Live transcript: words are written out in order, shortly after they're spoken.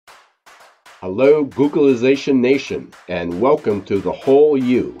Hello, Googleization Nation, and welcome to The Whole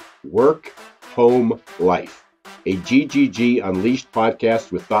You, Work, Home, Life, a GGG Unleashed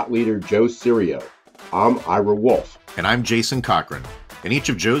podcast with thought leader Joe Serio. I'm Ira Wolfe. And I'm Jason Cochran. In each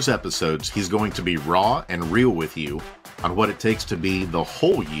of Joe's episodes, he's going to be raw and real with you on what it takes to be the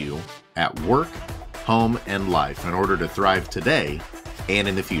whole you at work, home, and life in order to thrive today and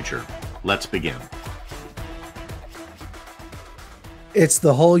in the future. Let's begin. It's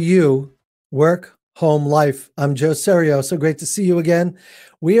The Whole You, Work, Home, Life. I'm Joe Serio. So great to see you again.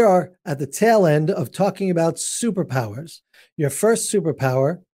 We are at the tail end of talking about superpowers. Your first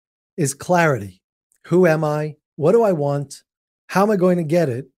superpower is clarity. Who am I? What do I want? How am I going to get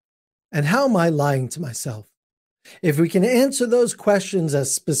it? And how am I lying to myself? If we can answer those questions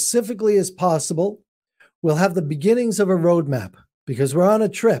as specifically as possible, we'll have the beginnings of a roadmap because we're on a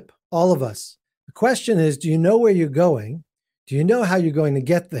trip, all of us. The question is, do you know where you're going? Do you know how you're going to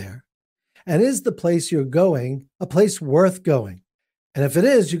get there? And is the place you're going a place worth going? And if it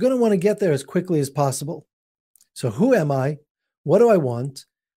is, you're going to want to get there as quickly as possible. So who am I? What do I want?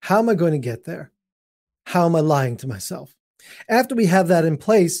 How am I going to get there? How am I lying to myself? After we have that in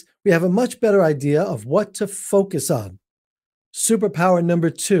place, we have a much better idea of what to focus on. Superpower number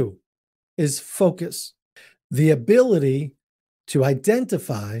 2 is focus. The ability to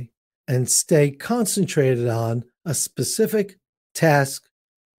identify and stay concentrated on a specific task,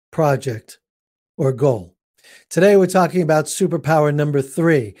 project, or goal. Today, we're talking about superpower number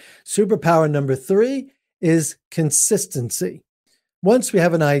 3. Superpower number 3 is consistency. Once we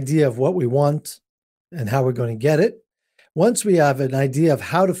have an idea of what we want and how we're going to get it, once we have an idea of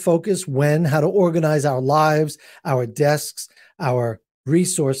how to focus, when, how to organize our lives, our desks, our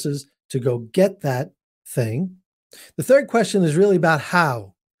resources to go get that thing, the third question is really about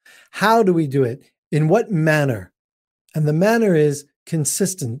how. How do we do it? In what manner? And the manner is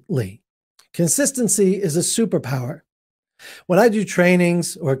consistently. Consistency is a superpower. When I do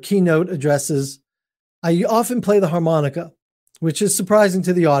trainings or keynote addresses, I often play the harmonica, which is surprising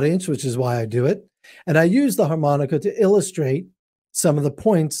to the audience, which is why I do it. And I use the harmonica to illustrate some of the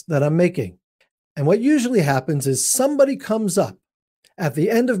points that I'm making. And what usually happens is somebody comes up at the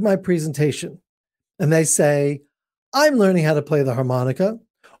end of my presentation and they say, I'm learning how to play the harmonica,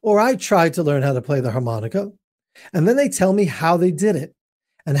 or I tried to learn how to play the harmonica. And then they tell me how they did it.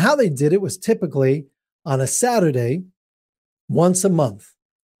 And how they did it was typically on a Saturday, once a month,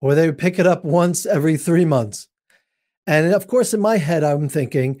 or they would pick it up once every 3 months. And of course, in my head, I'm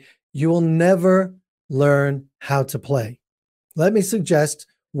thinking, you will never learn how to play. Let me suggest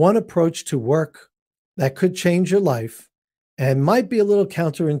one approach to work that could change your life and might be a little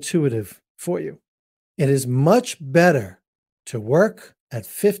counterintuitive for you. It is much better to work at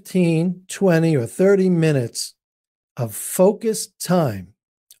 15, 20, or 30 minutes of focused time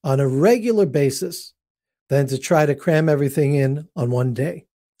on a regular basis than to try to cram everything in on one day.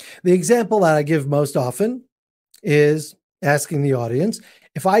 The example that I give most often is asking the audience,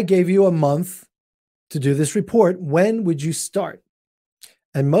 if I gave you a month to do this report, when would you start?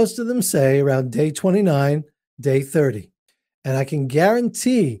 And most of them say around day 29, day 30. And I can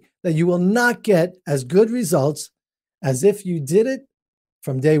guarantee that you will not get as good results as if you did it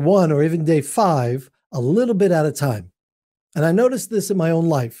from day 1 or even day 5, a little bit at a time. And I noticed this in my own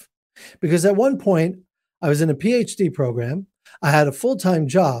life because at one point I was in a PhD program. I had a full-time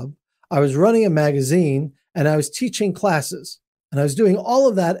job. I was running a magazine and I was teaching classes. And I was doing all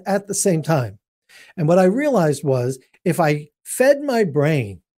of that at the same time. And what I realized was if I fed my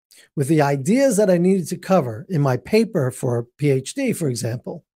brain with the ideas that I needed to cover in my paper for a PhD, for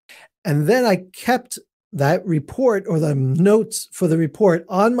example, and then I kept that report or the notes for the report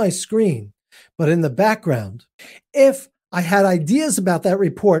on my screen, but in the background, if I had ideas about that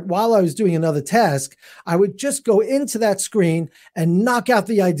report while I was doing another task, I would just go into that screen and knock out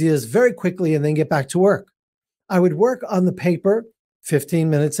the ideas very quickly and then get back to work. I would work on the paper 15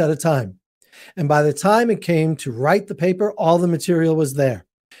 minutes at a time. And by the time it came to write the paper, all the material was there.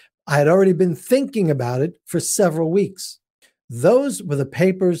 I had already been thinking about it for several weeks. Those were the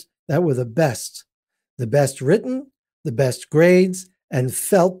papers that were the best written, the best grades, and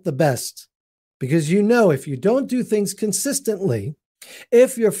felt the best. Because you know, if you don't do things consistently,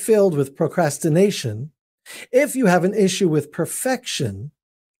 if you're filled with procrastination, if you have an issue with perfection,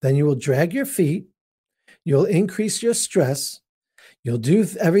 then you will drag your feet, you'll increase your stress, you'll do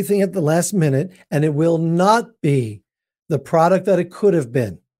everything at the last minute, and it will not be the product that it could have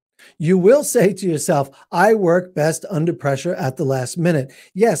been. You will say to yourself, I work best under pressure at the last minute.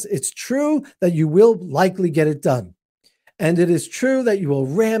 Yes, it's true that you will likely get it done. And it is true that you will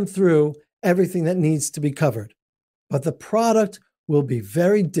ram through everything that needs to be covered. But the product will be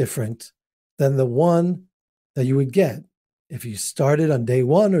very different than the one that you would get if you started on day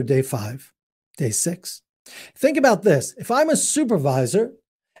 1 or day 5, day 6. Think about this. If I'm a supervisor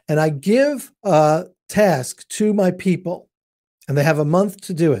and I give a task to my people and they have a month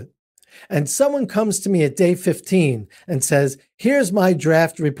to do it, and someone comes to me at day 15 and says, here's my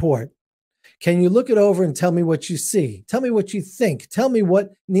draft report. Can you look it over and tell me what you see? Tell me what you think. Tell me what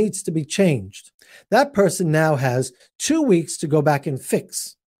needs to be changed. That person now has 2 weeks to go back and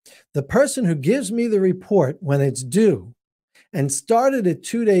fix. The person who gives me the report when it's due and started it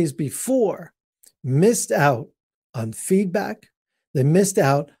 2 days before missed out on feedback. They missed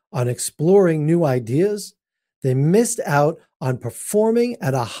out on exploring new ideas. They missed out on performing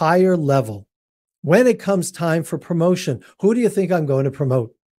at a higher level. When it comes time for promotion, who do you think I'm going to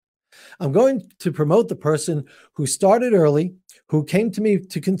promote? I'm going to promote the person who started early, who came to me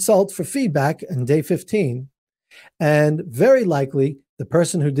to consult for feedback on day 15, and very likely the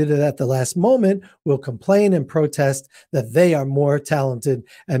person who did it at the last moment will complain and protest that they are more talented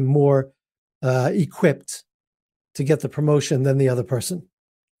and more equipped to get the promotion than the other person.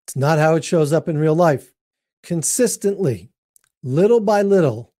 It's not how it shows up in real life. Consistently, little by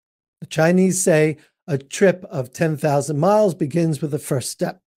little, the Chinese say a trip of 10,000 miles begins with the first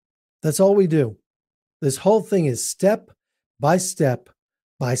step. That's all we do. This whole thing is step by step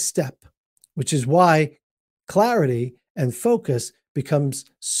by step, which is why clarity and focus becomes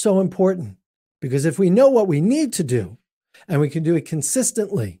so important. Because if we know what we need to do and we can do it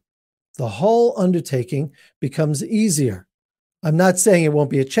consistently, the whole undertaking becomes easier. I'm not saying it won't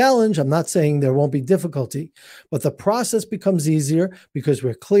be a challenge. I'm not saying there won't be difficulty, but the process becomes easier because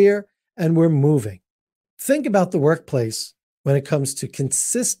we're clear and we're moving. Think about the workplace when it comes to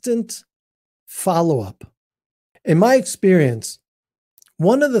consistent follow-up. In my experience,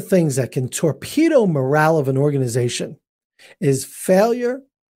 one of the things that can torpedo morale of an organization is failure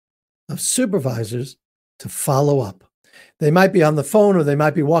of supervisors to follow up. They might be on the phone or they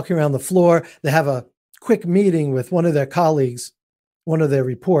might be walking around the floor. They have a quick meeting with one of their colleagues, one of their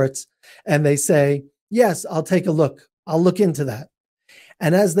reports, and they say, yes, I'll take a look. I'll look into that.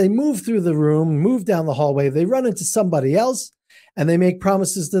 And as they move through the room, move down the hallway, they run into somebody else and they make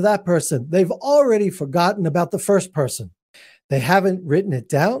promises to that person. They've already forgotten about the first person. They haven't written it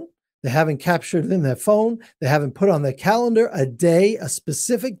down. They haven't captured it in their phone. They haven't put on their calendar a day, a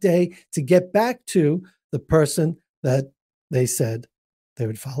specific day to get back to the person that they said they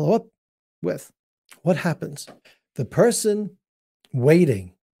would follow up with. What happens? The person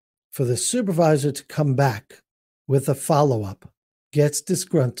waiting for the supervisor to come back with a follow-up gets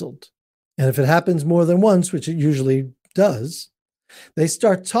disgruntled. And if it happens more than once, which it usually does, they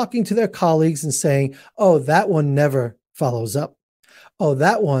start talking to their colleagues and saying, oh, that one never follows up. Oh,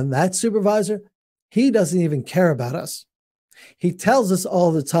 that one, that supervisor, he doesn't even care about us. He tells us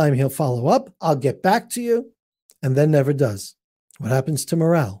all the time he'll follow up, I'll get back to you, and then never does. What happens to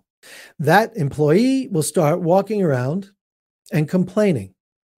morale? That employee will start walking around and complaining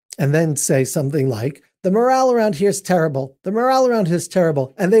and then say something like, the morale around here is terrible. The morale around here is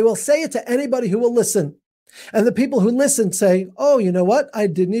terrible. And they will say it to anybody who will listen. And the people who listen say, oh, you know what? I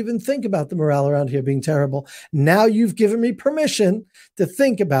didn't even think about the morale around here being terrible. Now you've given me permission to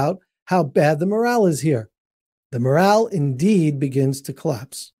think about how bad the morale is here. The morale indeed begins to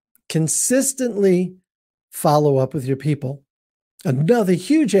collapse. Consistently follow up with your people. Another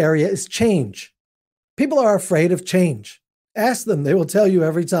huge area is change. People are afraid of change. Ask them, they will tell you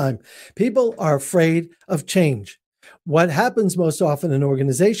every time. People are afraid of change. What happens most often in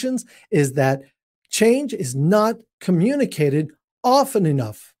organizations is that change is not communicated often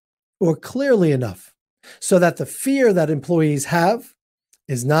enough or clearly enough so that the fear that employees have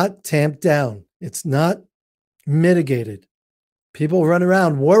is not tamped down. It's not mitigated. People run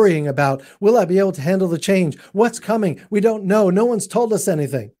around worrying about, will I be able to handle the change? What's coming? We don't know. No one's told us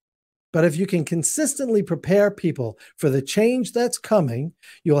anything. But if you can consistently prepare people for the change that's coming,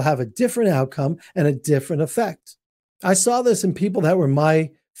 you'll have a different outcome and a different effect. I saw this in people that were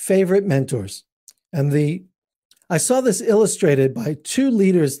my favorite mentors. And I saw this illustrated by two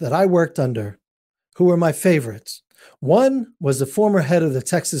leaders that I worked under who were my favorites. One was the former head of the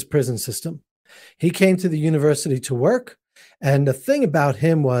Texas prison system. He came to the university to work. And the thing about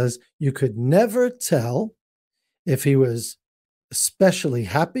him was you could never tell if he was especially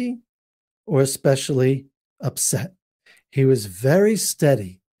happy or especially upset. He was very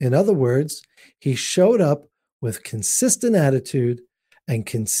steady. In other words, he showed up with consistent attitude and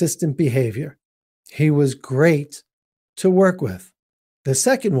consistent behavior. He was great to work with. The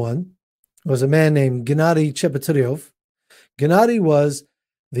second one was a man named Gennady Chepetyryov. Gennady was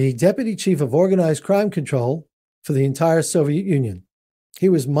the deputy chief of organized crime control for the entire Soviet Union. He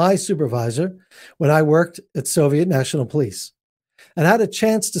was my supervisor when I worked at Soviet National Police and had a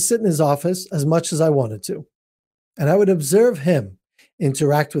chance to sit in his office as much as I wanted to. And I would observe him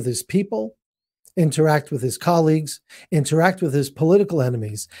interact with his people, interact with his colleagues, interact with his political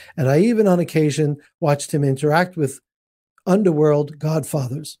enemies. And I even on occasion watched him interact with underworld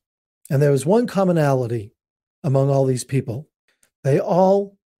godfathers. And there was one commonality among all these people. They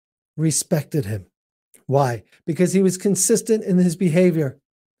all respected him. Why? Because he was consistent in his behavior.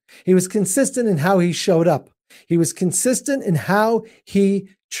 He was consistent in how he showed up. He was consistent in how he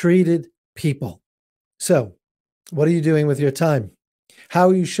treated people. So, what are you doing with your time? How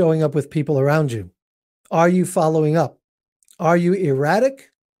are you showing up with people around you? Are you following up? Are you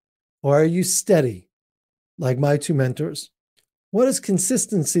erratic or are you steady, like my two mentors? What does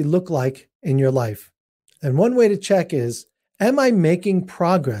consistency look like in your life? And one way to check is, am I making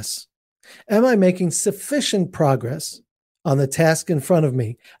progress? Am I making sufficient progress on the task in front of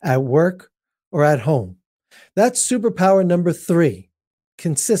me at work or at home? That's superpower number 3,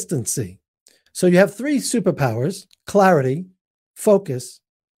 consistency. So you have 3 superpowers: clarity, focus,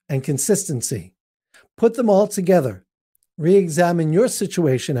 and consistency. Put them all together. Re-examine your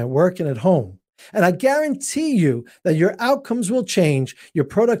situation at work and at home. And I guarantee you that your outcomes will change. Your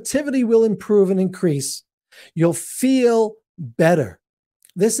productivity will improve and increase. You'll feel better.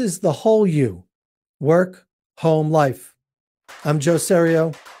 This is the whole you. Work, home, life. I'm Joe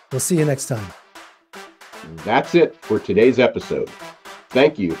Serio. We'll see you next time. That's it for today's episode.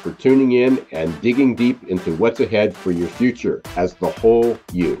 Thank you for tuning in and digging deep into what's ahead for your future as the whole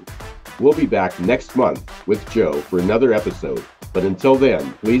you. We'll be back next month with Joe for another episode. But until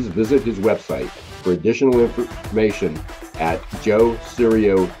then, please visit his website for additional information at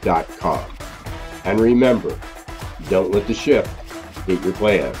joeserio.com. And remember, don't let the ship hit your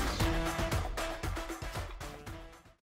plans.